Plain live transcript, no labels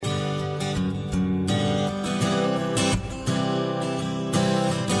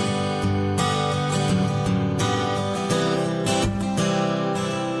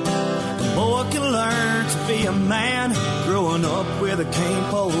man growing up with a cane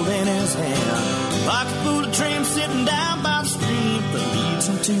pole in his hand. Pocket full of dreams sitting down by the stream that leads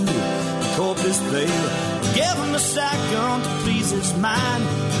him to the Corpus Bay. Give him a shotgun to please his mind.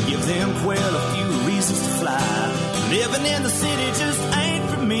 Give them quail a few reasons to fly. Living in the city just ain't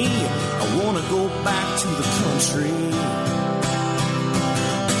for me. I wanna go back to the country.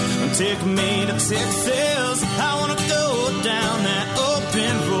 Take me to Texas. I wanna go down that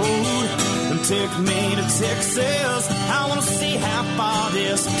open road. And take me to Texas. I wanna see how far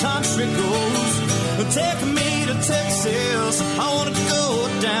this country goes. And take me to Texas. I wanna go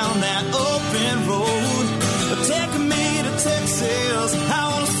down that open road. And take me to Texas. I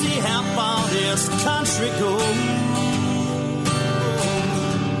wanna see how far this country goes.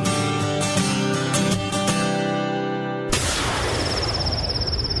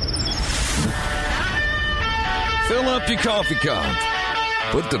 Fill up your coffee cup,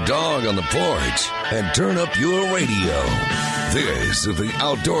 put the dog on the porch, and turn up your radio. This is the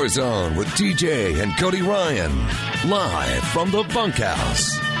Outdoor Zone with TJ and Cody Ryan, live from the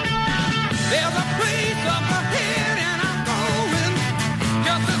bunkhouse. There's a place up ahead and I'm going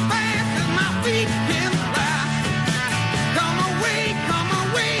just as fast as my feet can fly. Come away,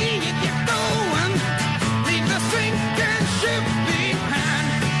 you get going. Leave the sinking ship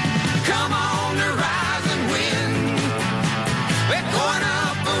behind. Come on the rising wind. We're going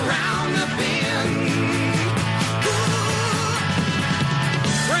up around the bend. Ooh.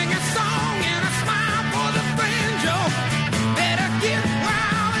 Bring a song and a smile for the banjo. Better get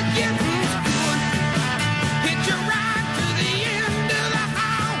wild and get good. Hitch a ride to the end of the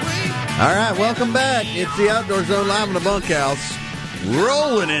highway. All right, welcome back. It's the Outdoor Zone live in the bunkhouse.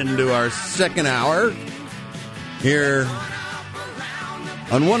 Rolling into our second hour here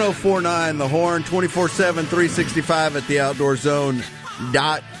on 104.9 The Horn, 24/7, 365 at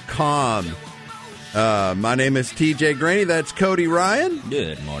theoutdoorzone.com. My name is TJ Greaney. That's Cody Ryan.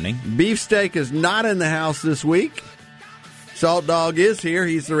 Good morning. Beefsteak is not in the house this week. Salt Dog is here.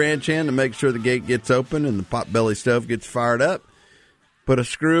 He's the ranch hand to make sure the gate gets open and the potbelly stove gets fired up. Put a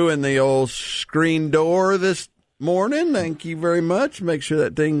screw in the old screen door this morning. Thank you very much. Make sure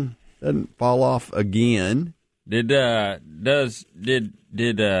that thing doesn't fall off again. Did Beefsteak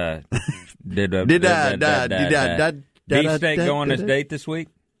go on his date this week?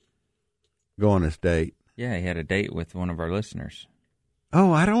 Go on his date? Yeah, he had a date with one of our listeners.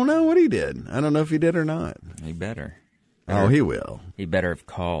 Oh, I don't know what he did. I don't know if he did or not. He better. Oh, he will. He better have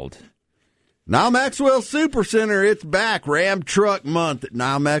called. Now Maxwell Supercenter, it's back. Ram Truck Month at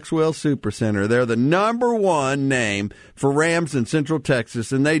Now Maxwell Supercenter. They're the #1 name for Rams in Central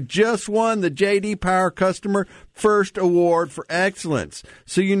Texas, and they just won the J.D. Power Customer First Award for Excellence.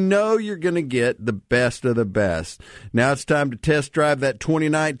 So you know you're going to get the best of the best. Now it's time to test drive that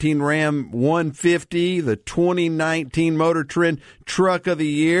 2019 Ram 150, the 2019 Motor Trend Truck of the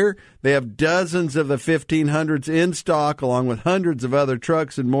Year. They have dozens of the 1500s in stock, along with hundreds of other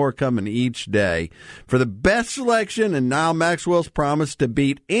trucks and more coming each day. For the best selection and Niall Maxwell's promise to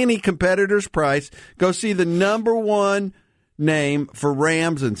beat any competitor's price, go see the #1 name for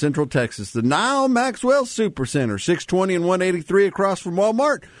Rams in Central Texas, the Niall Maxwell Supercenter, 620 and 183 across from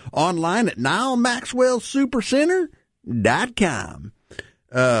Walmart. Online at NiallMaxwellSupercenter.com.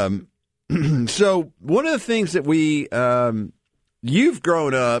 So one of the things that you've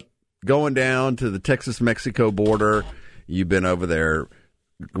grown up going down to the Texas-Mexico border. You've been over there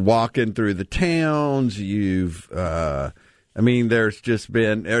walking through the towns. There's just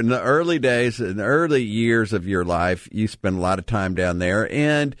been, in the early days, in the early years of your life, you spent a lot of time down there.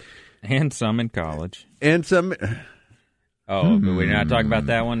 And some in college. And some. Oh, but we're not talking about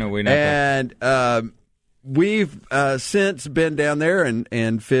that one? Or we not? And we've since been down there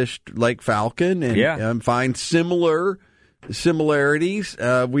and fished Lake Falcon and find similarities.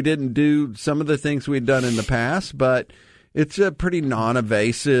 We didn't do some of the things we'd done in the past, but it's a pretty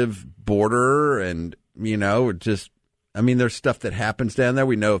non-invasive border, and there's stuff that happens down there.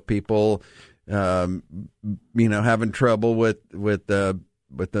 We know of people, having trouble with the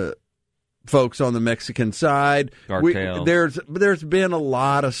folks on the Mexican side. Cartels. There's been a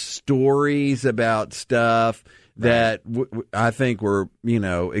lot of stories about stuff that I think were,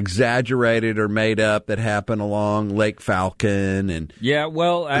 exaggerated or made up that happened along Lake Falcon. And yeah,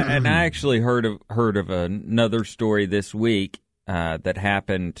 well, I actually heard of another story this week that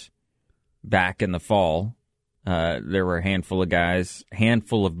happened back in the fall. There were a handful of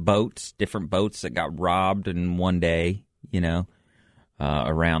boats, different boats that got robbed in one day,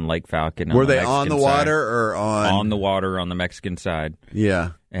 around Lake Falcon. Were they on the water or on the water on the Mexican side?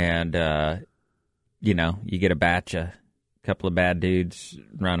 Yeah. And, you get a couple of bad dudes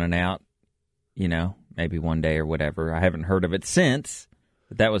running out, maybe one day or whatever. I haven't heard of it since,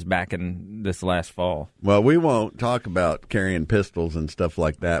 but that was back in this last fall. Well, we won't talk about carrying pistols and stuff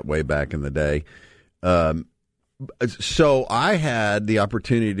like that way back in the day. So I had the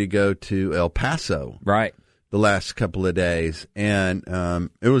opportunity to go to El Paso Right. the last couple of days, and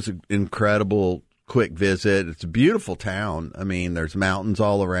it was an incredible quick visit. It's a beautiful town. I mean, there's mountains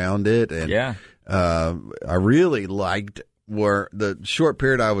all around it, and Yeah. I really liked where the short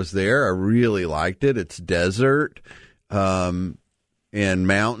period I was there. I really liked it. It's desert and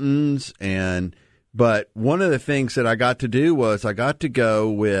mountains, but one of the things that I got to do was I got to go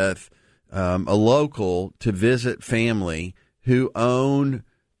with a local to visit family who own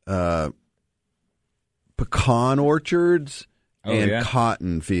pecan orchards and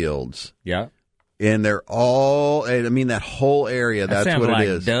cotton fields. Yeah. And they're all, I mean, that whole area, That that's what sounds like it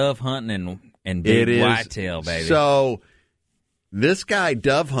is. dove hunting and big whitetail, baby. So this guy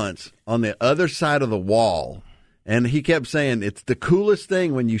dove hunts on the other side of the wall. And he kept saying it's the coolest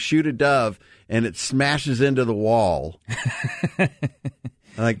thing when you shoot a dove and it smashes into the wall.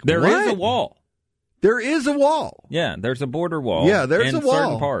 Like, There what? is a wall. There is a wall. Yeah, there's a border wall. Yeah, there's in a wall.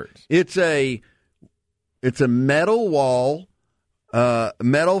 certain parts. It's a metal wall,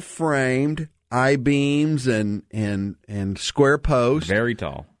 metal framed I-beams and square posts. Very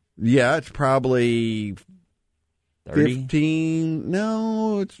tall. Yeah, it's probably 30? 15.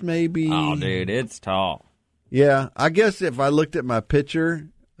 No, it's maybe. Oh, dude, it's tall. Yeah, I guess if I looked at my picture,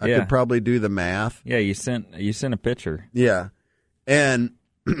 I Yeah. could probably do the math. Yeah, you sent a picture. Yeah, and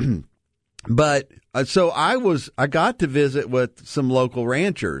but so I got to visit with some local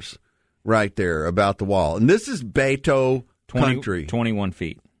ranchers right there about the wall, and this is Beto country, 21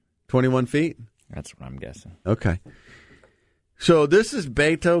 feet. 21 feet. That's what I'm guessing. Okay. So this is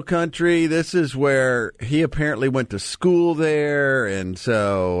Beto country. This is where he apparently went to school there, and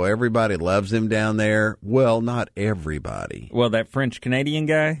so everybody loves him down there. Well, not everybody. Well, that French Canadian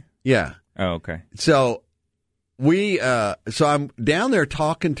guy. Yeah. Oh, okay. So so I'm down there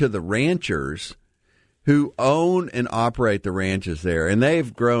talking to the ranchers who own and operate the ranches there, and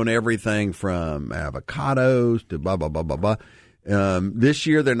they've grown everything from avocados to blah blah blah blah blah. This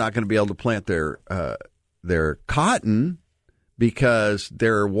year they're not going to be able to plant their cotton because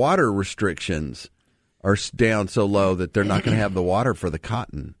their water restrictions are down so low that they're not going to have the water for the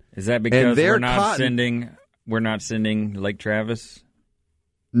cotton. Is that because their we're not sending Lake Travis?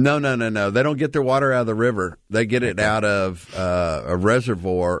 No. They don't get their water out of the river. They get it out of a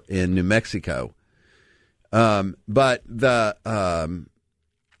reservoir in New Mexico. But the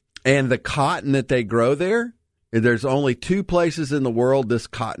cotton that they grow there's only two places in the world this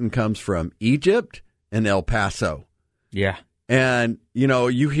cotton comes from: Egypt and El Paso. Yeah. And,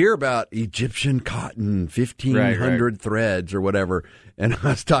 you hear about Egyptian cotton, 1,500 threads or whatever. And I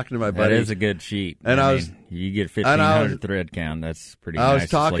was talking to my buddy. That is a good sheet. And you get 1,500 thread count. That's pretty nice. I was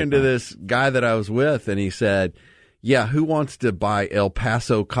talking to this guy that I was with, and he said, yeah, who wants to buy El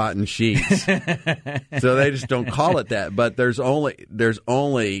Paso cotton sheets? So they just don't call it that. But there's only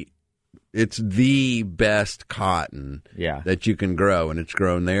it's the best cotton that you can grow, and it's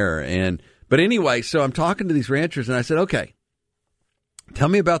grown there. But anyway, so I'm talking to these ranchers, and I said, okay, tell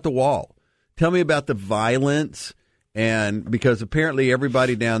me about the wall. Tell me about the violence. And because apparently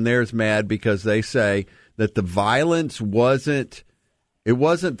everybody down there is mad because they say that the violence wasn't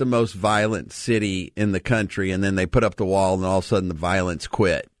the most violent city in the country, and then they put up the wall and all of a sudden the violence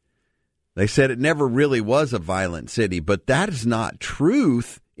quit. They said it never really was a violent city, but that is not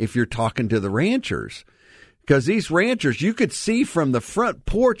truth if you're talking to the ranchers. Because these ranchers, you could see from the front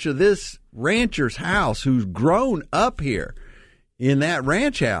porch of this rancher's house who's grown up here in that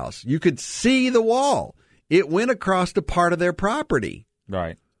ranch house, you could see the wall. It went across the part of their property.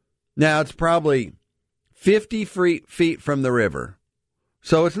 Right. Now, it's probably 50 feet from the river.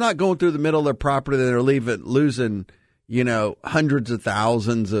 So it's not going through the middle of their property that they're losing, hundreds of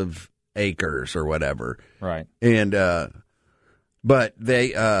thousands of acres or whatever. Right. And but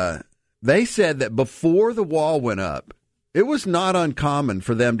they said that before the wall went up, it was not uncommon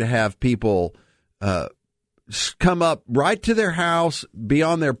for them to have people come up right to their house, be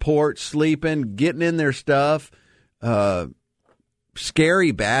on their porch, sleeping, getting in their stuff.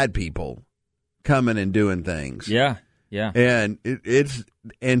 Scary, bad people coming and doing things. Yeah, yeah. And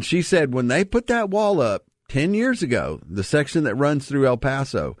and she said when they put that wall up 10 years ago, the section that runs through El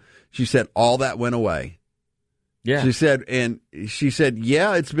Paso, she said all that went away. Yeah. She said,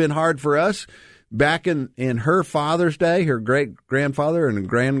 yeah, it's been hard for us. Back in her father's day, her great-grandfather and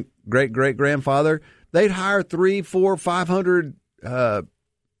great-great-grandfather, they'd hire 300, 400, 500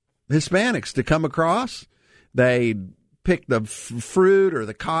 Hispanics to come across. They'd pick the fruit or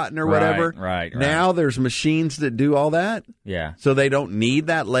the cotton or whatever. Right. Now there's machines that do all that. Yeah. So they don't need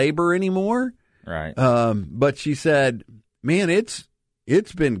that labor anymore. Right. But she said, man, it's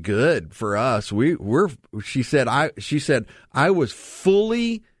been good for us. She said I was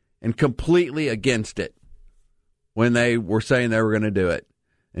fully and completely against it when they were saying they were going to do it.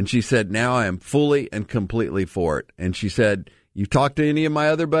 And she said, now I am fully and completely for it. And she said, you talk to any of my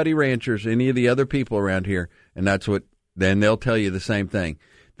other buddy ranchers, any of the other people around here, and then they'll tell you the same thing.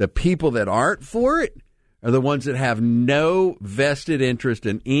 The people that aren't for it are the ones that have no vested interest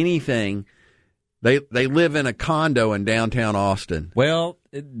in anything. They live in a condo in downtown Austin. Well,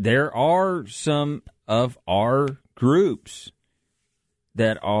 there are some of our groups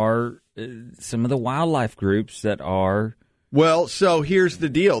that are some of the wildlife groups that are. Well, so here's the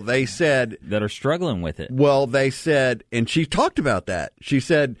deal. They said that are struggling with it. Well, they said, and she talked about that. She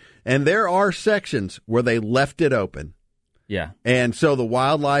said, and there are sections where they left it open. Yeah. And so the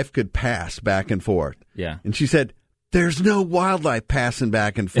wildlife could pass back and forth. Yeah. And she said, there's no wildlife passing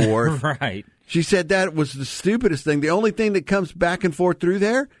back and forth. Right. She said that was the stupidest thing. The only thing that comes back and forth through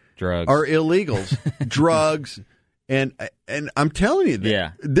there drugs are illegals, drugs. And I'm telling you,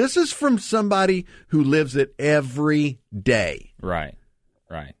 this is from somebody who lives it every day. Right.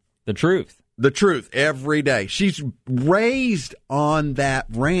 The truth every day. She's raised on that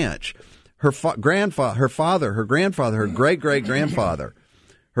ranch. Her grandfather, her father, her grandfather, her great-great-grandfather.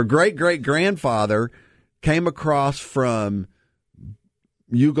 Her great-great-grandfather came across from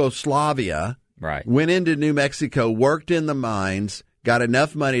Yugoslavia, right? Went into New Mexico, worked in the mines, got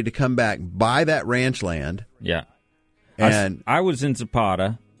enough money to come back, buy that ranch land. Yeah. And I was in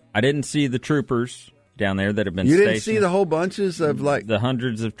Zapata. I didn't see the troopers down there that have been You stationed. didn't see the whole bunches of the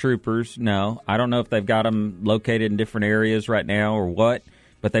hundreds of troopers? No. I don't know if they've got them located in different areas right now or what,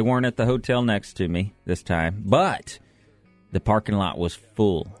 but they weren't at the hotel next to me this time. But the parking lot was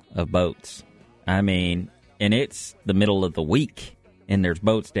full of boats. I mean, and it's the middle of the week, and there's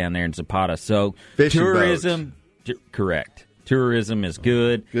boats down there in Zapata. So Fishing tourism, correct. Tourism is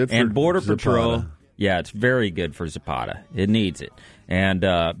good. And Border Patrol. Yeah, it's very good for Zapata. It needs it. And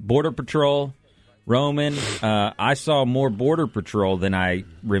Border Patrol, Roman, I saw more Border Patrol than I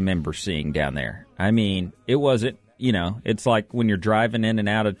remember seeing down there. I mean, it wasn't, it's like when you're driving in and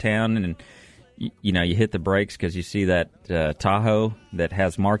out of town and, you hit the brakes because you see that Tahoe that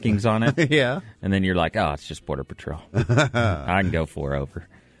has markings on it. Yeah. And then you're like, oh, it's just Border Patrol. I can go 4 over.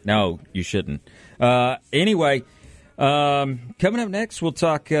 No, you shouldn't. Anyway. Coming up next, we'll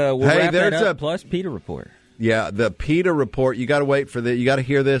talk. We'll wrap that up. Plus PETA report. Yeah, the PETA report. You got to wait for that. You got to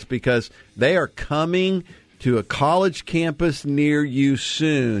hear this because they are coming to a college campus near you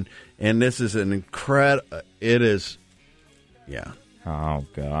soon, and this is an incredible. It is. Yeah. Oh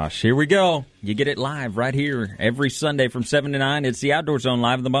gosh, here we go. You get it live right here every Sunday from 7 to 9. It's the Outdoor Zone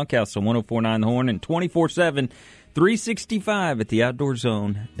live in the bunkhouse on 104.9 The Horn and 24/7, 365 at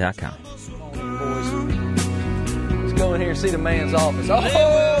theoutdoorzone.com. Go in here and see the man's office.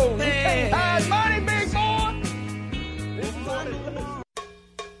 Oh, you can't hide money, big boy.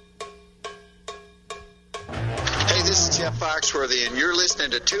 Hey, this is Jeff Foxworthy, and you're listening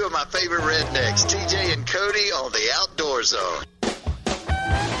to two of my favorite rednecks, TJ and Cody, on the Outdoor Zone.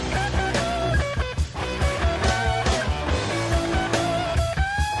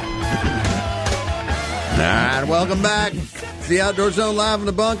 All right, welcome back. It's the Outdoor Zone live in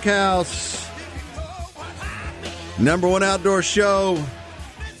the bunkhouse. Number one outdoor show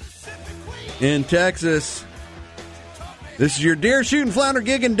in Texas. This is your deer shooting, flounder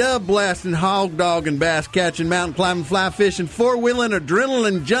gigging, dove blasting, hog dogging, bass catching, mountain climbing, fly fishing, four-wheeling,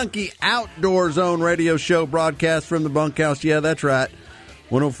 adrenaline junkie Outdoor Zone radio show broadcast from the bunkhouse. Yeah, that's right.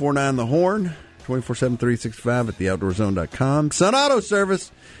 104.9 The Horn, 24/7, 365 at theoutdoorzone.com. Sun Auto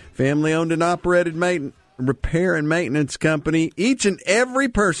Service, family-owned and operated repair and maintenance company. Each and every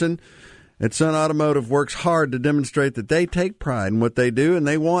person at Sun Automotive works hard to demonstrate that they take pride in what they do, and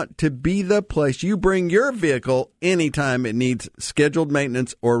they want to be the place you bring your vehicle anytime it needs scheduled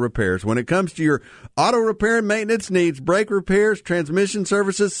maintenance or repairs. When it comes to your auto repair and maintenance needs, brake repairs, transmission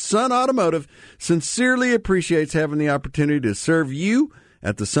services, Sun Automotive sincerely appreciates having the opportunity to serve you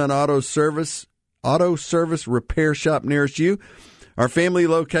at the Sun Auto Service repair shop nearest you. Our family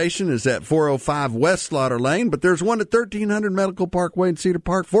location is at 405 West Slaughter Lane, but there's one at 1300 Medical Parkway in Cedar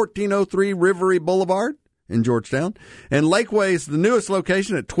Park, 1403 Rivery Boulevard in Georgetown. And Lakeway is the newest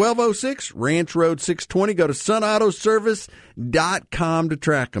location at 1206 Ranch Road 620. Go to sunautoservice.com to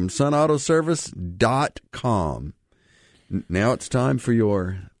track them. sunautoservice.com. Now it's time for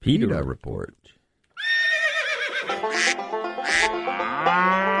your PETA report.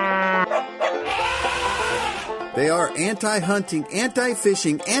 They are anti-hunting,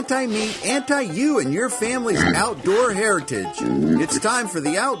 anti-fishing, anti-meat, anti-you and your family's outdoor heritage. It's time for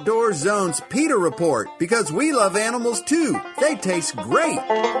the Outdoor Zone's PETA Report, because we love animals too. They taste great.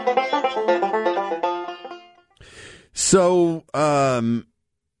 So,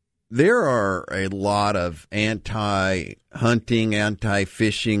 there are a lot of anti-hunting,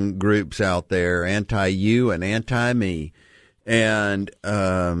 anti-fishing groups out there, anti-you and anti-me. And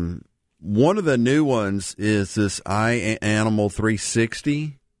one of the new ones is this iAnimal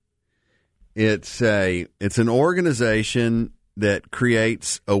 360. It's an organization that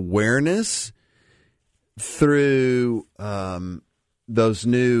creates awareness through those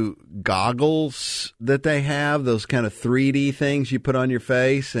new goggles that they have, those kind of 3D things you put on your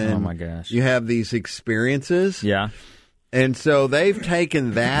face, and oh my gosh, you have these experiences. Yeah. And so they've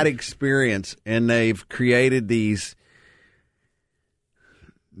taken that experience and they've created these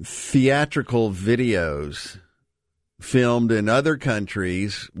theatrical videos filmed in other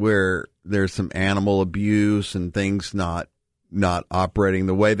countries where there's some animal abuse and things not operating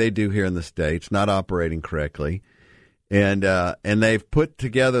the way they do here in the States, not operating correctly. And they've put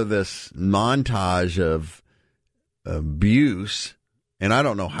together this montage of abuse, and I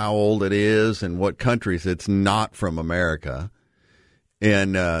don't know how old it is and what countries. It's not from America.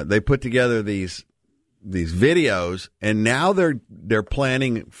 And they put together these videos, and now they're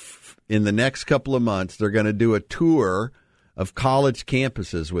planning in the next couple of months, they're going to do a tour of college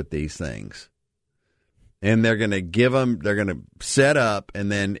campuses with these things. And they're going to set up,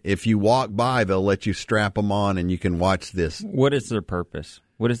 and then if you walk by, they'll let you strap them on, and you can watch this. What is their purpose?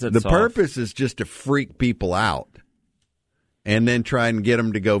 What is it? The purpose is just to freak people out and then try and get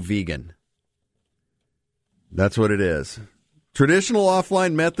them to go vegan. That's what it is. Traditional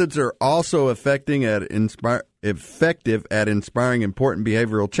offline methods are also effective at inspiring important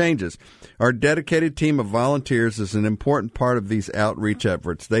behavioral changes. Our dedicated team of volunteers is an important part of these outreach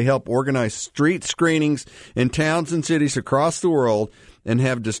efforts. They help organize street screenings in towns and cities across the world and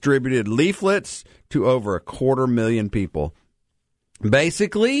have distributed leaflets to over 250,000 people.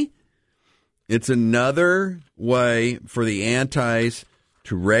 Basically, it's another way for the antis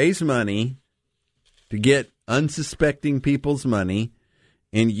to raise money, to get unsuspecting people's money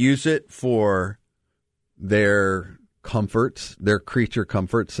and use it for their comforts, their creature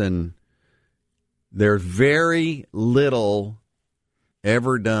comforts, and there's very little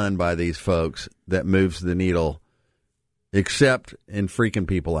ever done by these folks that moves the needle except in freaking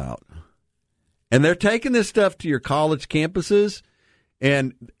people out. And they're taking this stuff to your college campuses,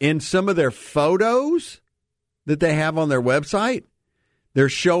 and in some of their photos that they have on their website, they're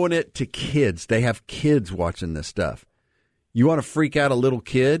showing it to kids. They have kids watching this stuff. You want to freak out a little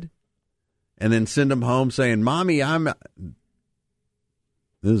kid and then send them home saying, Mommy,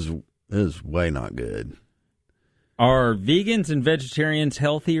 this is way not good. Are vegans and vegetarians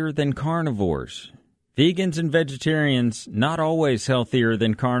healthier than carnivores? Vegans and vegetarians not always healthier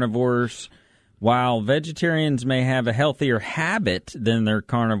than carnivores. While vegetarians may have a healthier habit than their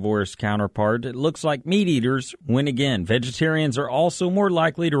carnivorous counterpart, it looks like meat eaters win again. Vegetarians are also more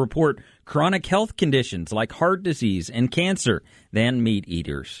likely to report chronic health conditions like heart disease and cancer than meat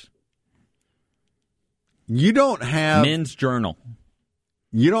eaters. You don't have... Men's Journal.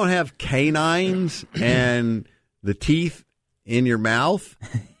 You don't have canines and the teeth in your mouth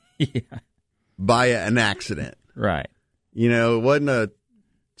by an accident. Right. You know, it wasn't a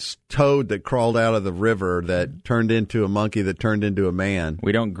toad that crawled out of the river that turned into a monkey that turned into a man.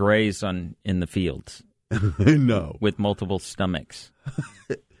 We don't graze in the fields. No. With multiple stomachs.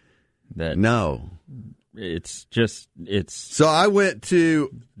 No. It's So I went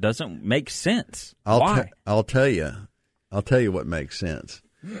to... Doesn't make sense. Why? I'll tell you. I'll tell you what makes sense.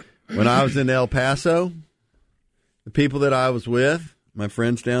 When I was in El Paso, the people that I was with, my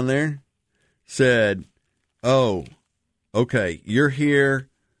friends down there, said, oh, okay, you're here.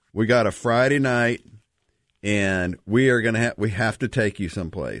 We got a Friday night, and we have to take you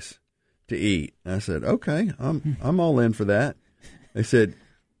someplace to eat. And I said, okay, I'm all in for that. They said,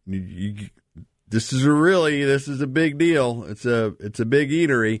 this is a big deal. It's a big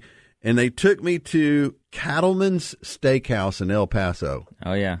eatery, and they took me to Cattleman's Steakhouse in El Paso.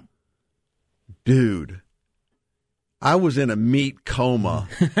 Oh yeah, dude, I was in a meat coma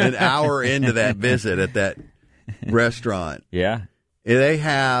an hour into that visit at that restaurant. Yeah. They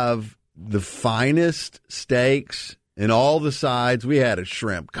have the finest steaks and all the sides. We had a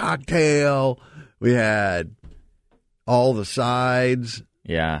shrimp cocktail. We had all the sides.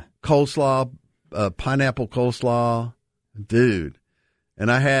 Yeah. Coleslaw, pineapple coleslaw. Dude.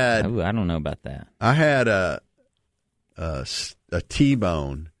 And I had... Ooh, I don't know about that. I had a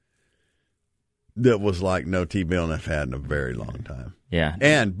T-bone that was like no T-bone I've had in a very long time.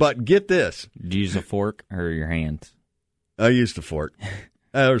 Yeah. But get this. Do you use a fork or your hands? I used a fork.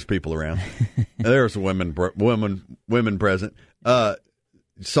 There's people around. There's women present.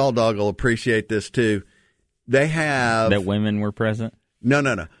 Saw Dog will appreciate this too. They have that women were present.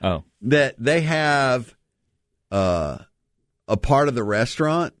 No. Oh, that they have a part of the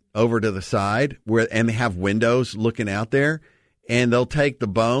restaurant over to the side and they have windows looking out there, and they'll take the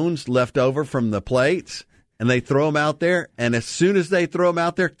bones left over from the plates and they throw them out there. And as soon as they throw them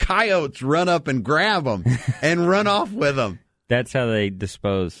out there, coyotes run up and grab them and run off with them. That's how they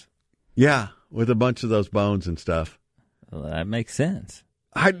dispose. Yeah, with a bunch of those bones and stuff. Well, that makes sense.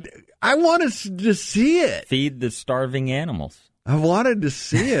 I wanted to see it. Feed the starving animals. I wanted to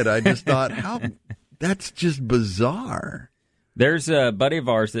see it. I just thought, that's just bizarre. There's a buddy of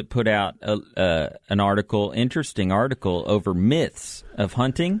ours that put out an interesting article over myths of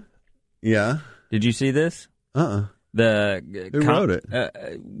hunting. Yeah. Did you see this? Who wrote it?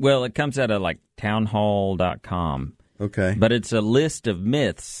 Well, it comes out of like townhall.com. Okay. But it's a list of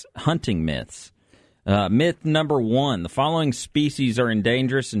myths, hunting myths. Myth number 1, the following species are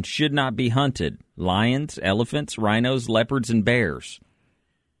endangered and should not be hunted: lions, elephants, rhinos, leopards, and bears.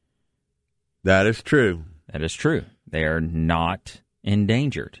 That is true. That is true. They are not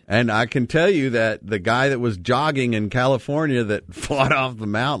endangered. And I can tell you that the guy that was jogging in California that fought off the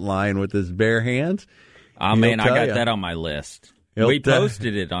mountain lion with his bare hands. Oh, man, I got that on my list. We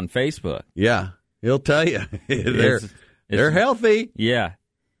posted it on Facebook. Yeah, he'll tell you. They're healthy. Yeah.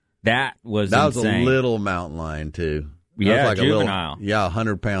 That was a insane. little mountain lion, too. Yeah, like juvenile.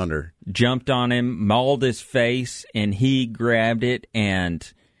 100-pounder. Jumped on him, mauled his face, and he grabbed it and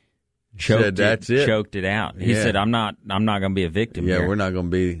choked it out. He said, I'm not going to be a victim here. Yeah, we're not going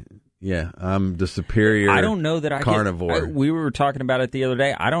to be. Yeah, I'm the superior I don't know that I carnivore. We were talking about it the other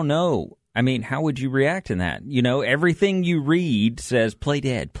day. I don't know. I mean, how would you react in that? You know, everything you read says, play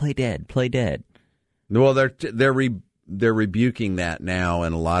dead, play dead, play dead. Well, they're rebuking that now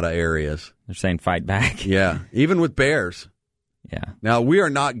in a lot of areas. They're saying fight back. Yeah, even with bears. Yeah. Now, we are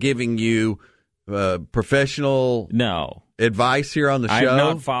not giving you professional advice here on the show. I have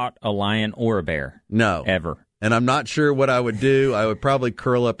not fought a lion or a bear. No. Ever. And I'm not sure what I would do. I would probably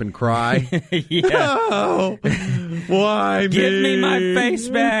curl up and cry. Yeah. Oh, why Give me my face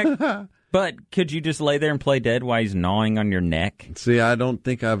back. But could you just lay there and play dead while he's gnawing on your neck? See, I don't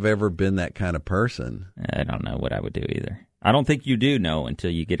think I've ever been that kind of person. I don't know what I would do either. I don't think you do know until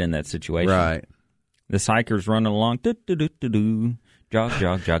you get in that situation. Right. This hiker's running along. Do-do-do-do-do. Jog,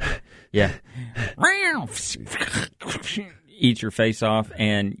 jog, jog. Yeah. Eat your face off,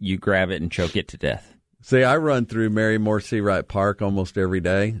 and you grab it and choke it to death. See, I run through Mary Moore Seawright Park almost every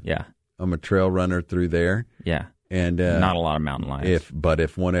day. Yeah. I'm a trail runner through there. Yeah. And not a lot of mountain lions.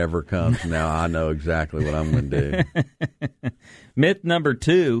 If one ever comes, now I know exactly what I'm going to do. Myth number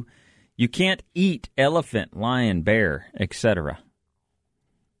 2, you can't eat elephant, lion, bear, etc.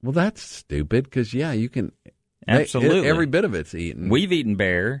 Well, that's stupid because, yeah, you can. Absolutely. Every bit of it's eaten. We've eaten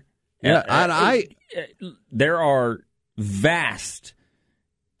bear. Yeah, there are vast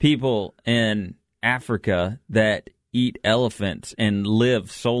people in Africa that eat elephants and live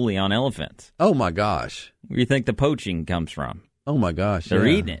solely on elephants. Oh, my gosh. Where do you think the poaching comes from? Oh, my gosh. They're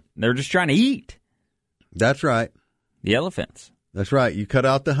eating it. They're just trying to eat. That's right. The elephants. That's right. You cut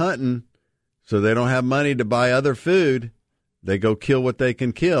out the hunting so they don't have money to buy other food. They go kill what they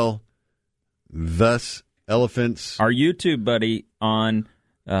can kill. Thus, elephants. Our YouTube buddy on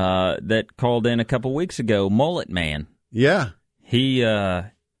that called in a couple weeks ago, Mullet Man. Yeah. He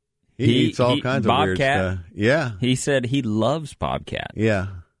eats all kinds of weird stuff. Yeah. He said he loves bobcat. Yeah.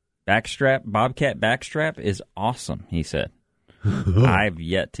 Bobcat backstrap is awesome, he said. I've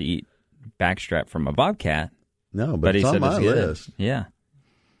yet to eat backstrap from a bobcat. No, but it's on my list. Yeah.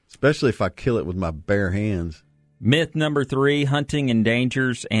 Especially if I kill it with my bare hands. Myth number 3, hunting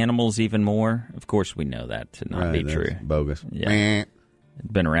endangers animals even more. Of course, we know that to not be true. Bogus. Yeah.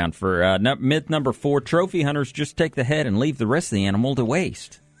 Been around for myth number 4, trophy hunters just take the head and leave the rest of the animal to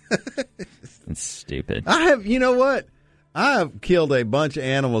waste. It's stupid. You know what? I have killed a bunch of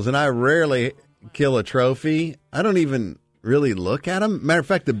animals, and I rarely kill a trophy. I don't even really look at them. Matter of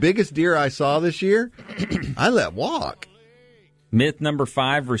fact, the biggest deer I saw this year, I let walk. Myth number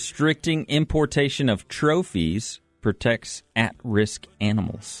 5, restricting importation of trophies protects at-risk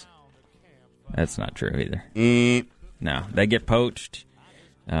animals. That's not true either. No, they get poached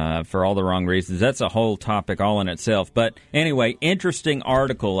for all the wrong reasons. That's a whole topic all in itself. But anyway, interesting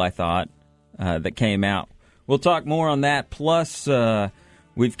article, I thought, that came out. We'll talk more on that. Plus,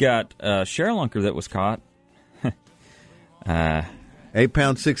 we've got Sherlunker that was caught. 8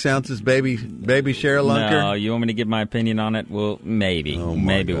 pounds, 6 ounces, baby Cheryl Lunker? No, you want me to give my opinion on it? Well, maybe. Oh,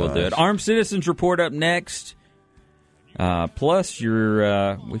 maybe we'll do it. Armed Citizens Report up next. Plus,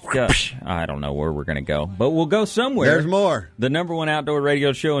 we've got, I don't know where we're going to go, but we'll go somewhere. There's more. The number one outdoor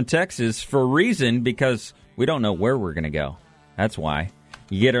radio show in Texas for a reason, because we don't know where we're going to go. That's why.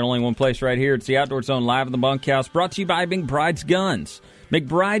 You get it only one place right here. It's the Outdoor Zone live in the bunkhouse, brought to you by McBride's Guns.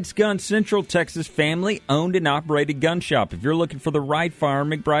 McBride's Guns, Central Texas family-owned and operated gun shop. If you're looking for the right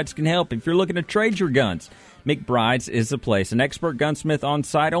firearm, McBride's can help. If you're looking to trade your guns, McBride's is the place. An expert gunsmith on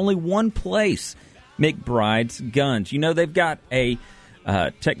site, only one place, McBride's Guns. You know they've got a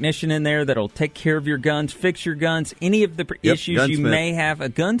technician in there that'll take care of your guns, fix your guns, any of the issues gunsmith. you may have, a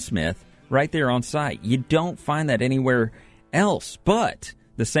gunsmith right there on site. You don't find that anywhere else, but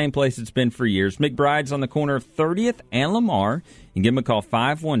the same place it's been for years. McBride's on the corner of 30th and Lamar. You can give them a call,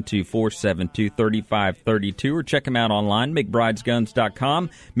 512-472-3532, or check them out online,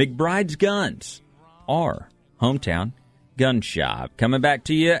 McBridesGuns.com. McBride's Guns, our hometown gun shop. Coming back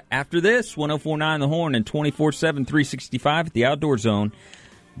to you after this, 104.9 The Horn and 24/7, 365 at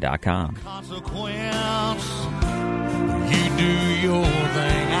theoutdoorzone.com. Consequence, you do your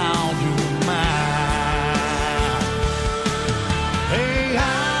thing, I'll do mine. Hey,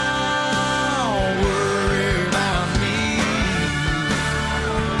 I'll worry about me.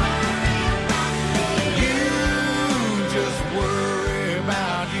 You just worry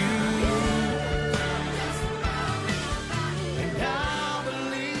about you. And I'll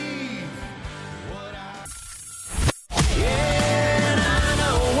believe what Yeah, and I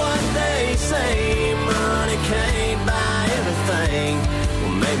know what they say, money can't buy everything.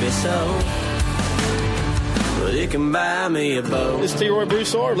 Well, maybe so, but it can buy me a boat. This is T-Roy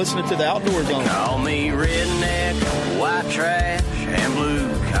Broussard listening to the Outdoor Zone. Call me redneck, white trash, and blue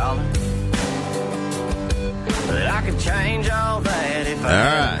collar, but I could change all that if I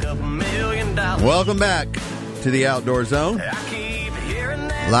had a couple $1 million. Welcome back to the Outdoor Zone, I keep hearing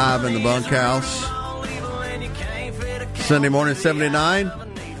that live in the bunkhouse. Sunday morning, 79.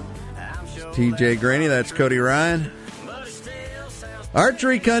 TJ Greaney, that's Cody Ryan.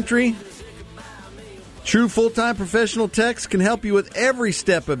 Archery Country. True full-time professional techs can help you with every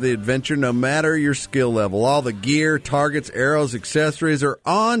step of the adventure, no matter your skill level. All the gear, targets, arrows, accessories are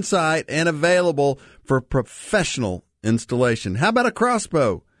on site and available for professional installation. How about a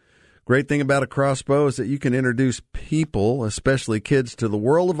crossbow? Great thing about a crossbow is that you can introduce people, especially kids, to the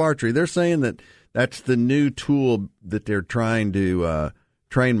world of archery. They're saying that that's the new tool that they're trying to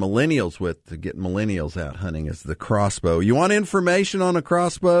train millennials with, to get millennials out hunting, is the crossbow. You want information on a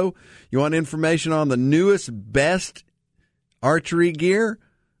crossbow? You want information on the newest, best archery gear?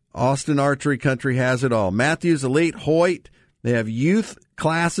 Austin Archery Country has it all. Matthews, Elite, Hoyt. They have youth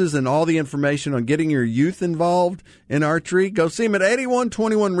classes and all the information on getting your youth involved in archery. Go see them at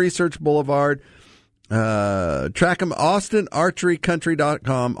 8121 Research Boulevard. Track them,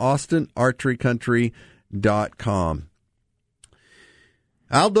 AustinArcheryCountry.com, AustinArcheryCountry.com.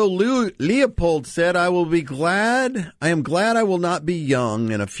 Aldo Leopold said, I am glad I will not be young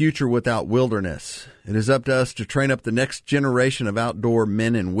in a future without wilderness. It is up to us to train up the next generation of outdoor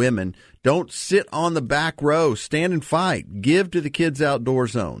men and women. Don't sit on the back row. Stand and fight. Give to the Kids Outdoor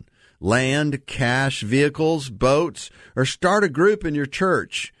Zone. Land, cash, vehicles, boats, or start a group in your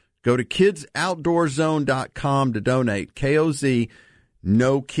church. Go to kidsoutdoorzone.com to donate. KOZ,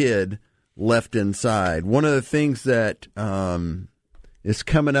 no kid left inside. One of the things that is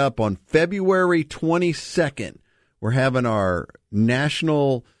coming up on February 22nd, we're having our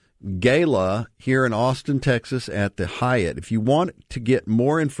national gala here in Austin, Texas at the Hyatt. If you want to get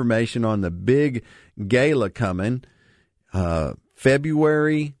more information on the big gala coming,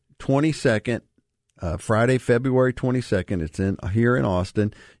 February 22nd, Friday, February 22nd, it's here in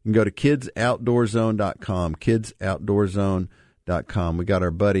Austin. You can go to kidsoutdoorzone.com, kidsoutdoorzone.com. We got our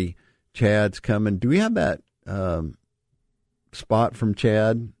buddy Chad's coming. Do we have that spot from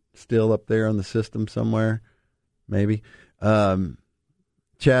Chad still up there on the system somewhere? Maybe.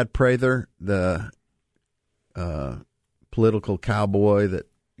 Chad Prather, the political cowboy that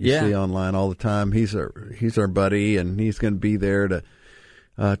you see online all the time. He's our buddy, and he's going to be there to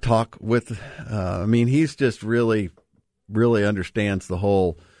talk with. He's just really understands the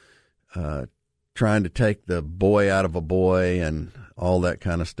whole trying to take the boy out of a boy and all that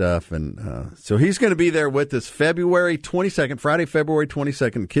kind of stuff. And so he's going to be there with us February 22nd, Friday, February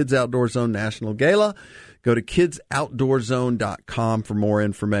 22nd, Kids Outdoor Zone National Gala. Go to kidsoutdoorzone.com for more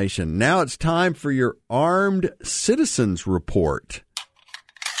information. Now it's time for your Armed Citizens Report.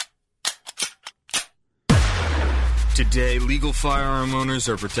 Today, legal firearm owners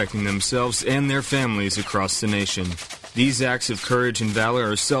are protecting themselves and their families across the nation. These acts of courage and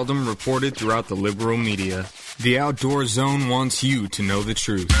valor are seldom reported throughout the liberal media. The Outdoor Zone wants you to know the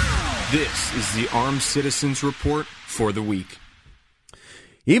truth. This is the Armed Citizens Report for the week.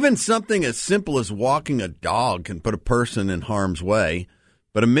 Even something as simple as walking a dog can put a person in harm's way,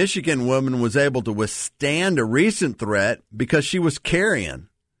 but a Michigan woman was able to withstand a recent threat because she was carrying.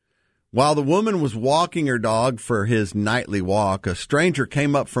 While the woman was walking her dog for his nightly walk, a stranger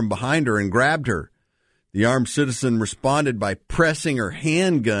came up from behind her and grabbed her. The armed citizen responded by pressing her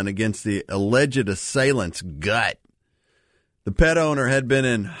handgun against the alleged assailant's gut. The pet owner had been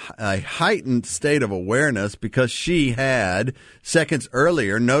in a heightened state of awareness because she had, seconds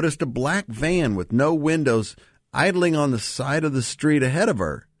earlier, noticed a black van with no windows idling on the side of the street ahead of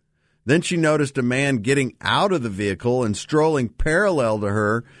her. Then she noticed a man getting out of the vehicle and strolling parallel to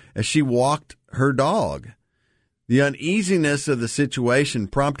her as she walked her dog. The uneasiness of the situation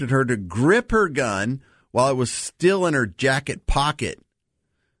prompted her to grip her gun while it was still in her jacket pocket.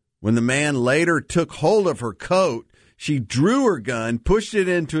 When the man later took hold of her coat, she drew her gun, pushed it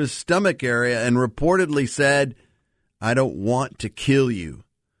into his stomach area, and reportedly said, "I don't want to kill you."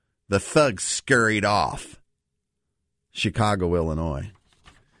 The thug scurried off. Chicago, Illinois.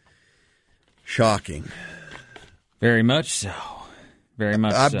 Shocking. Very much so. Very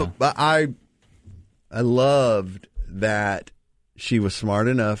much so. I loved that she was smart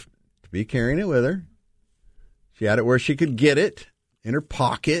enough to be carrying it with her. She had it where she could get it in her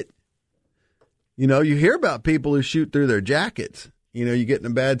pocket. You know, you hear about people who shoot through their jackets. You know, you get in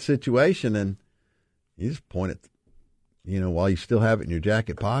a bad situation and you just point it, while you still have it in your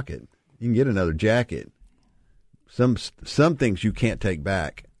jacket pocket. You can get another jacket. Some things you can't take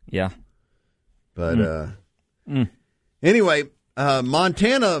back. Yeah. But anyway,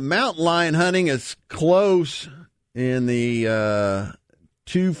 Montana mountain lion hunting is close in the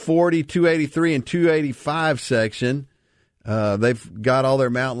 240, 283, and 285 section. They've got all their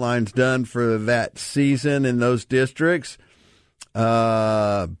mountain lions done for that season in those districts.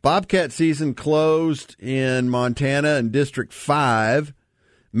 Bobcat season closed in Montana in District 5.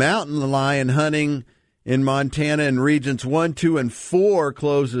 Mountain lion hunting in Montana in Regions 1, 2, and 4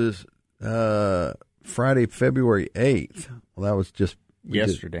 closes Friday, February 8th. Well, that was just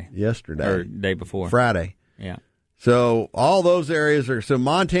yesterday. Or day before. Friday. Yeah. So all those areas so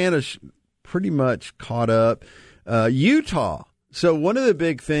Montana's pretty much caught up. Utah. So one of the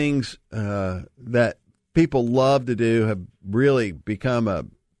big things that people love to do have really become a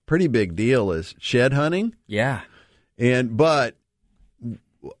pretty big deal is shed hunting. Yeah. But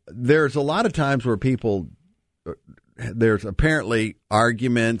there's a lot of times where there's apparently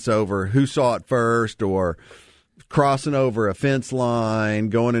arguments over who saw it first or crossing over a fence line,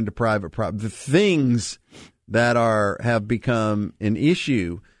 going into private property, the things that have become an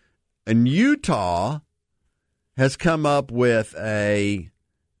issue. And Utah has come up with a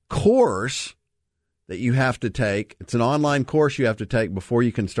course that you have to take. It's an online course you have to take before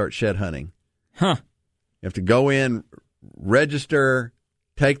you can start shed hunting. Huh. You have to go in, register,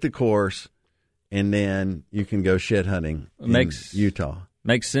 take the course, and then you can go shed hunting in Utah.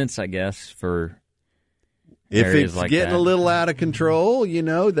 Makes sense, I guess, for if areas it's like getting that. a little out of control,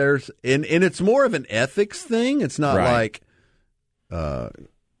 there's and it's more of an ethics thing. It's not right.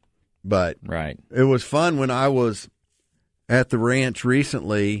 But right. It was fun when I was at the ranch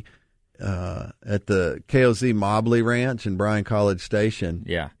recently, at the KOZ Mobley Ranch in Bryan College Station.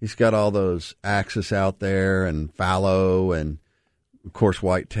 Yeah. He's got all those axis out there and fallow and, of course,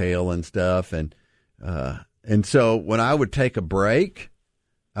 whitetail and stuff. And so when I would take a break,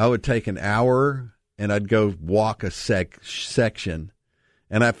 I would take an hour and I'd go walk a section.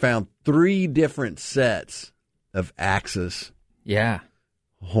 And I found 3 different sets of axis. Yeah.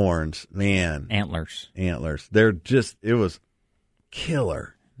 Horns, man. Antlers. They're it was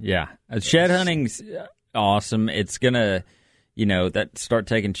killer. Yeah. Shed hunting's awesome. It's going to, that start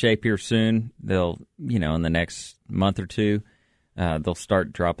taking shape here soon. They'll, in the next month or two, they'll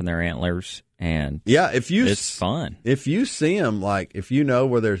start dropping their antlers. And it's fun. If you see them, like if you know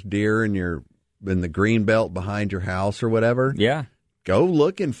where there's deer in the green belt behind your house or whatever. Yeah. Go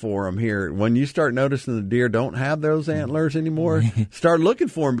looking for them here. When you start noticing the deer don't have those antlers anymore, start looking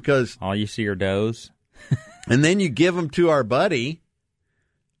for them because all you see are does. And then you give them to our buddy,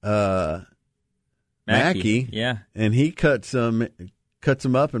 Mackie. Yeah. And he cuts them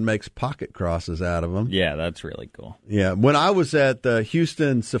up and makes pocket crosses out of them. Yeah, that's really cool. Yeah. When I was at the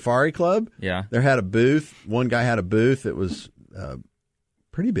Houston Safari Club, yeah, there had a booth. One guy had a booth. It was a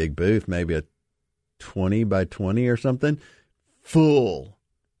pretty big booth, maybe a 20 by 20 or something, full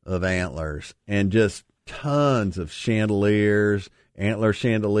of antlers and just tons of antler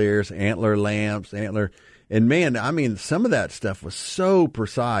lamps, And, man, I mean, some of that stuff was so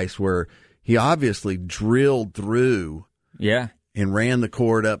precise where he obviously drilled through and ran the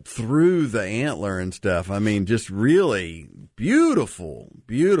cord up through the antler and stuff. I mean, just really beautiful,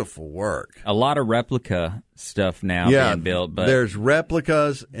 beautiful work. A lot of replica stuff now being built. But there's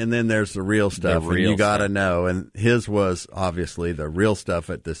replicas, and then there's the real stuff. And you got to know. And his was obviously the real stuff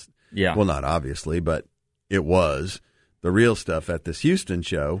at this. Yeah. Well, not obviously, but it was the real stuff at this Houston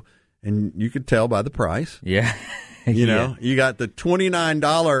show. And you could tell by the price. Yeah. You know, you got the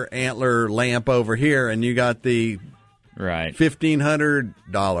 $29 antler lamp over here, and you got the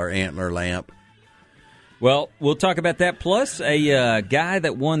 $1,500 antler lamp. Well, we'll talk about that. Plus, a guy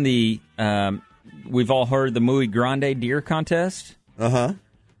that won the, we've all heard the Muy Grande deer contest. Uh-huh.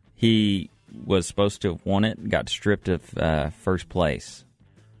 He was supposed to have won it and got stripped of first place.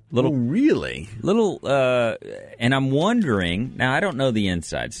 Really? And I'm wondering, now I don't know the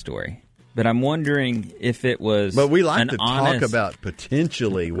inside story, but I'm wondering if it was But we like to talk about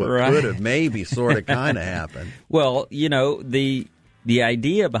potentially what could have maybe sort of kind of happened. Well, you know, the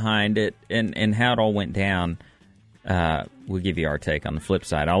idea behind it and how it all went down, we'll give you our take on the flip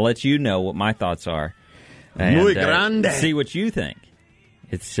side. I'll let you know what my thoughts are. Muy grande. See what you think.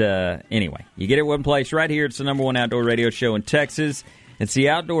 It's, anyway, you get it one place right here. It's the number one outdoor radio show in Texas. It's the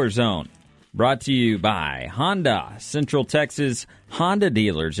Outdoor Zone, brought to you by Honda, Central Texas Honda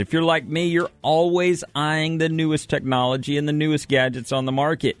dealers. If you're like me, you're always eyeing the newest technology and the newest gadgets on the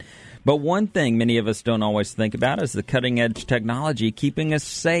market. But one thing many of us don't always think about is the cutting-edge technology keeping us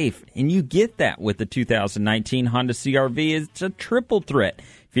safe. And you get that with the 2019 Honda CR-V. It's a triple threat,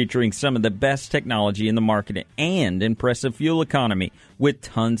 featuring some of the best technology in the market and impressive fuel economy with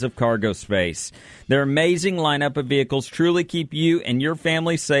tons of cargo space. Their amazing lineup of vehicles truly keep you and your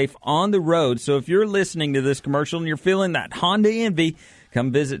family safe on the road. So if you're listening to this commercial and you're feeling that Honda envy,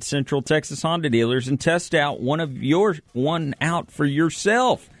 come visit Central Texas Honda dealers and test out one out for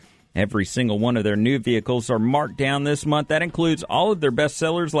yourself. Every single one of their new vehicles are marked down this month. That includes all of their best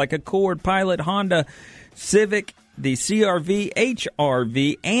sellers like Accord, Pilot, Honda, Civic, the CR-V,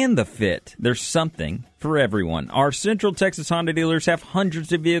 HR-V, and the Fit. There's something for everyone. Our Central Texas Honda dealers have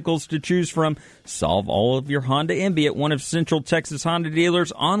hundreds of vehicles to choose from. Solve all of your Honda envy at one of Central Texas Honda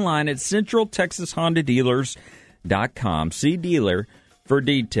dealers online at centraltexashondadealers.com. See dealer for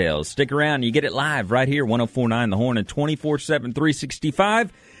details. Stick around. You get it live right here, 104.9 The Horn and 24/7,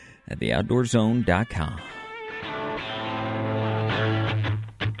 365 at theoutdoorzone.com.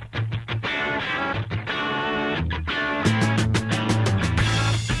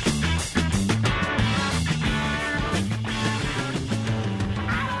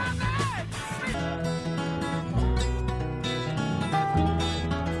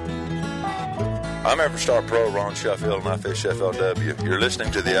 I'm EverStar Pro Ron Sheffield, and I fish FLW. You're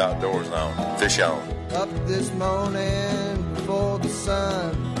listening to the Outdoor Zone. Fish on. Up this morning before the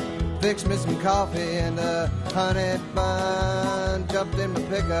sun, fixed me some coffee and a honey bun. Jumped in my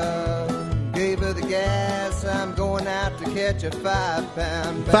pickup, gave her the gas. I'm going out to catch a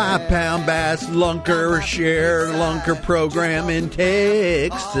 5-pound bass. 5-pound bass lunker, share lunker program in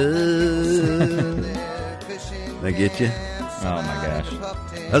Texas. They get you? Oh, my gosh.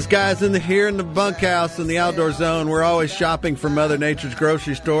 Us guys here in the bunkhouse in the Outdoor Zone, we're always shopping for Mother Nature's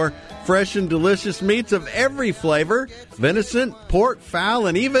grocery store. Fresh and delicious meats of every flavor. Venison, pork, fowl,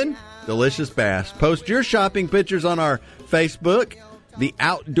 and even delicious bass. Post your shopping pictures on our Facebook, the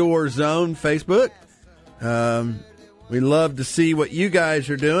Outdoor Zone Facebook. We love to see what you guys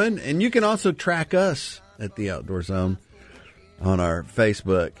are doing. And you can also track us at the Outdoor Zone on our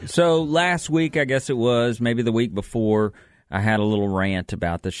Facebook. So last week, I guess it was, maybe the week before, I had a little rant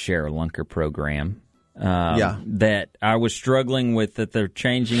about the Share Lunker program. That I was struggling with, that they're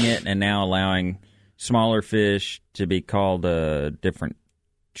changing it and now allowing smaller fish to be called a different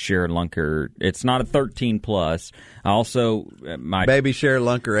Share Lunker. It's not a 13 plus. I also my baby Share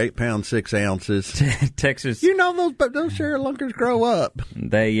Lunker, 8 pounds 6 ounces. Texas. You know those Share Lunkers grow up.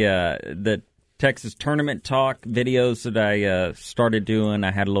 They the Texas Tournament Talk videos that I started doing.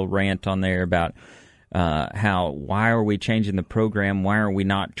 I had a little rant on there about why are we changing the program? Why are we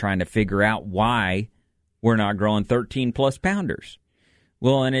not trying to figure out why we're not growing 13 plus pounders?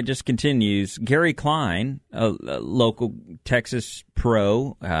 Well, and it just continues. Gary Klein, a local Texas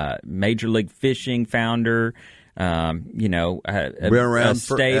pro, Major League Fishing founder, been around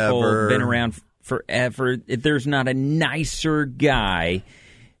staple, forever. Been around forever. There's not a nicer guy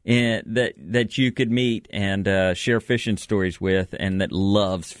that you could meet and share fishing stories with, and that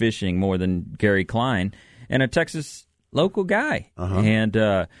loves fishing more than Gary Klein, and a Texas local guy. Uh-huh.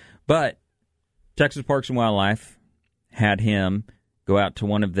 And but Texas Parks and Wildlife had him go out to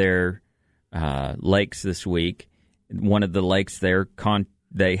one of their lakes this week. One of the lakes there,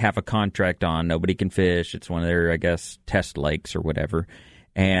 they have a contract on. Nobody can fish. It's one of their, I guess, test lakes or whatever.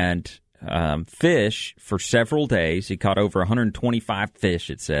 And fish for several days. He caught over 125 fish,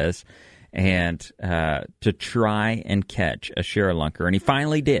 it says, and to try and catch a sherlunker. And he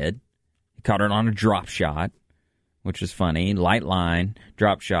finally did. He caught it on a drop shot, which is funny. Light line,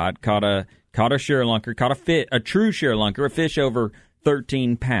 drop shot. Caught a sherlunker, caught a true sherlunker, a fish over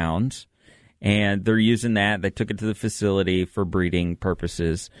 13 pounds. And they're using that. They took it to the facility for breeding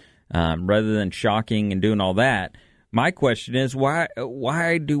purposes. Rather than shocking and doing all that, my question is,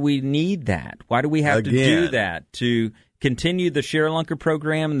 why do we need that? Why do we have to do that? To continue the sherlunker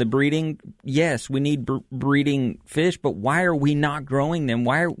program and the breeding? Yes, we need breeding fish, but why are we not growing them?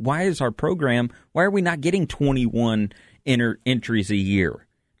 Why is our program, why are we not getting 21 entries a year?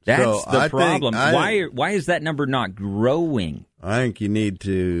 That's the problem. Why is that number not growing? I think you need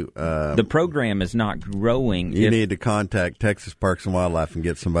to... the program is not growing. You need to contact Texas Parks and Wildlife and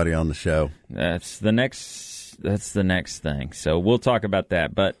get somebody on the show. That's the next thing. So we'll talk about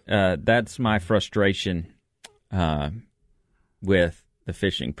that. But that's my frustration with the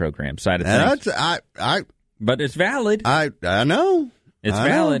fishing program side of things. But it's valid. I know. It's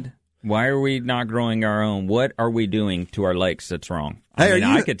valid. Why are we not growing our own? What are we doing to our lakes that's wrong?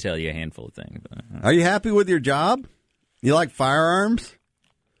 I could tell you a handful of things. But, Are you happy with your job? You like firearms?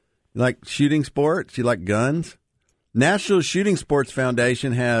 You like shooting sports? You like guns? National Shooting Sports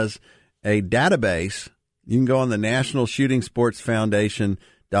Foundation has a database. You can go on the National Shooting Sports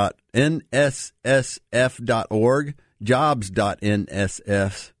Foundation.nssf.org,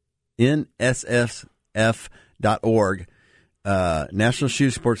 jobs.nssf.org. National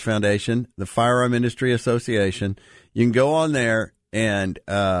Shooting Sports Foundation, the Firearm Industry Association. You can go on there, and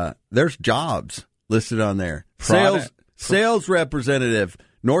there's jobs listed on there. Sales representative,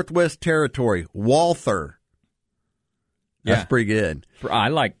 Northwest Territory, Walther. That's pretty good. I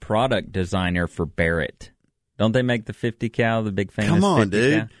like product designer for Barrett. Don't they make the 50 cal, the big famous 50 Come on,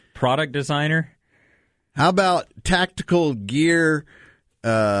 dude. Cal? Product designer? How about tactical gear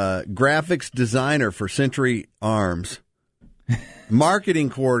graphics designer for Century Arms?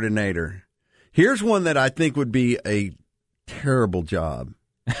 Marketing coordinator. Here's one that I think would be a terrible job.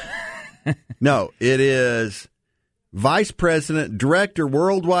 No, it is Vice President, Director,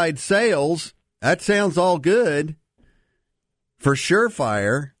 Worldwide Sales. That sounds all good for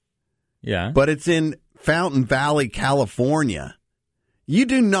Surefire. Yeah. But it's in Fountain Valley, California. You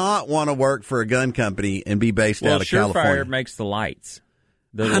do not want to work for a gun company and be based out of California. Surefire makes the lights.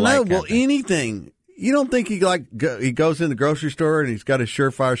 I know. Well, anything. You don't think he goes in the grocery store and he's got a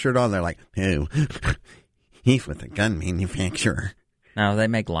Surefire shirt on? They're like, oh, he's with a gun manufacturer. No, they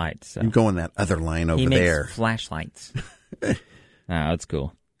make lights. So. You go in that other line over there. He makes flashlights. That's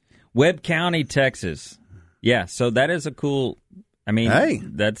cool. Webb County, Texas. Yeah, so that is a cool. I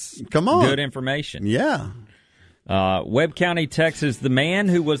mean, that's good information. Yeah. Webb County, Texas. The man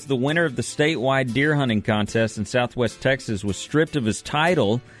who was the winner of the statewide deer hunting contest in Southwest Texas was stripped of his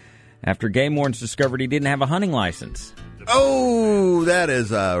title after game wardens discovered he didn't have a hunting license. Oh, that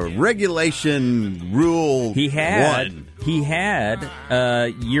is a regulation rule. He had a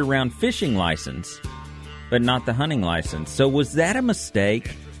year-round fishing license, but not the hunting license. So was that a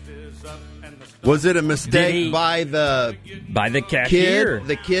mistake? Was it a mistake by the cashier,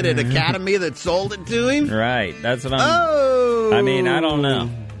 the kid at Academy that sold it to him? Right. That's what I'm. Oh, I mean, I don't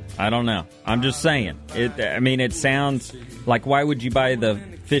know. I'm just saying. It sounds like, why would you buy the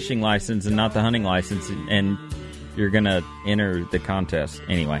fishing license and not the hunting license, and you're going to enter the contest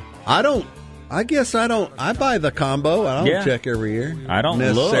anyway? I guess I don't. I buy the combo. I don't check every year. I don't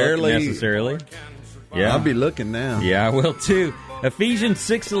necessarily. Yeah, I'll be looking now. Yeah, I will too. Ephesians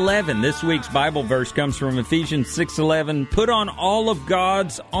 6:11. This week's Bible verse comes from Ephesians 6:11. Put on all of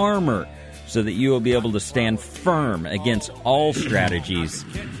God's armor so that you will be able to stand firm against all strategies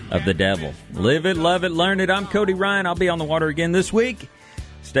of the devil. Live it, love it, learn it. I'm Cody Ryan. I'll be on the water again this week.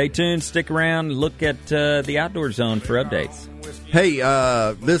 Stay tuned, stick around, look at the Outdoor Zone for updates. Hey,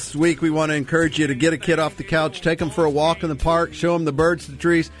 this week we want to encourage you to get a kid off the couch, take them for a walk in the park, show them the birds, the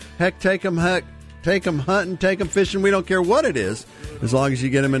trees. Heck, take them hunting, take them fishing. We don't care what it is, as long as you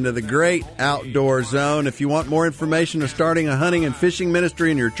get them into the great Outdoor Zone. If you want more information on starting a hunting and fishing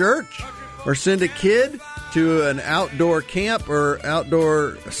ministry in your church, or send a kid to an outdoor camp or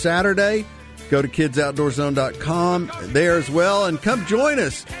outdoor Saturday, go to kidsoutdoorzone.com there as well. And come join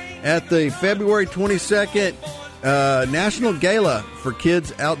us at the February 22nd National Gala for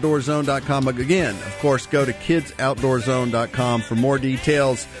kidsoutdoorzone.com. Again, of course, go to kidsoutdoorzone.com for more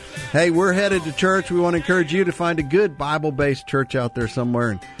details. Hey, we're headed to church. We want to encourage you to find a good Bible-based church out there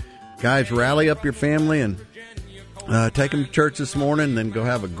somewhere and guys, rally up your family and take them to church this morning, and then go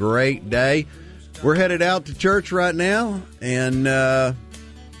have a great day. We're headed out to church right now, and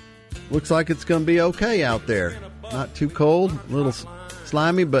looks like it's going to be okay out there. Not too cold, a little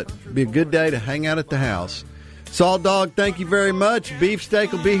slimy, but be a good day to hang out at the house. Saw Dog, thank you very much.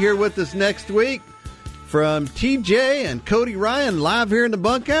 Beefsteak will be here with us next week. From TJ and Cody Ryan live here in the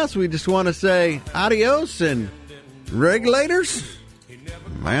bunkhouse, we just want to say adios, and regulators,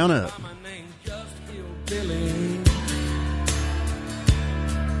 mount up.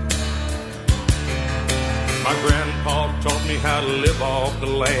 My grandpa taught me how to live off the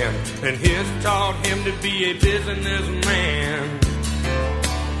land, and his taught him to be a businessman.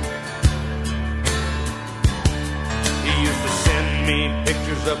 He used to send me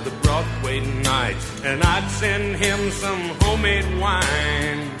pictures of the Broadway nights, and I'd send him some homemade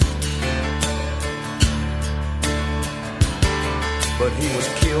wine. But he was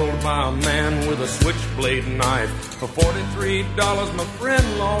killed by a man with a switchblade knife. For $43, my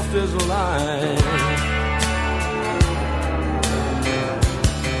friend lost his life.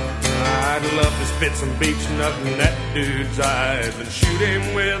 I'd love to spit some beach nut in that dude's eyes and shoot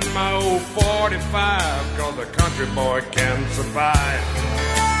him with my old 45, 'cause a country boy can survive.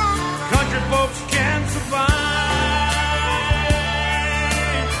 Country folks can survive.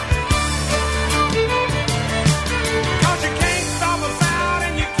 'Cause you can't stop us out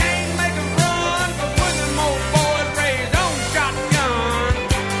and you can't make us run, 'cause we're them old boys raised on shotgun.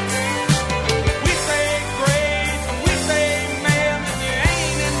 We say grace, we say man, and you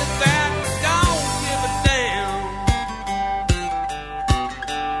ain't into that, don't give a damn.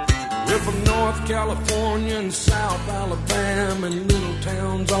 We're from North California and South Alabama and little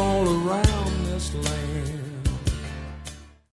towns all around this land.